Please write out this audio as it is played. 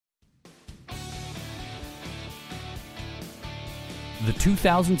The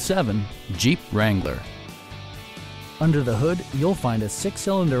 2007 Jeep Wrangler. Under the hood, you'll find a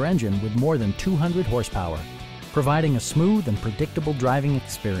 6-cylinder engine with more than 200 horsepower, providing a smooth and predictable driving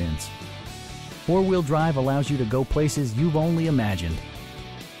experience. 4-wheel drive allows you to go places you've only imagined.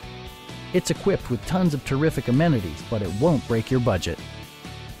 It's equipped with tons of terrific amenities, but it won't break your budget,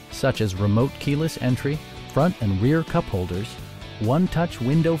 such as remote keyless entry, front and rear cup holders, one-touch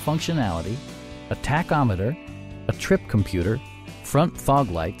window functionality, a tachometer, a trip computer, front fog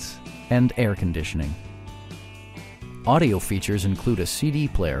lights, and air conditioning. Audio features include a CD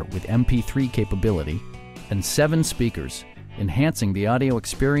player with MP3 capability and 7 speakers, enhancing the audio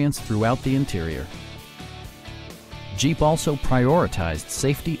experience throughout the interior. Jeep also prioritized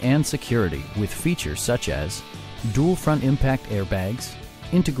safety and security with features such as dual front impact airbags,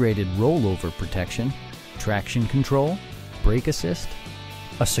 integrated rollover protection, traction control, brake assist,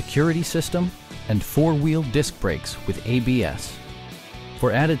 a security system, and 4-wheel disc brakes with ABS.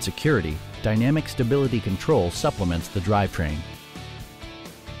 For added security, dynamic stability control supplements the drivetrain.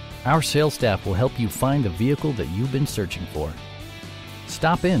 Our sales staff will help you find the vehicle that you've been searching for.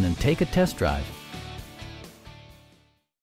 Stop in and take a test drive.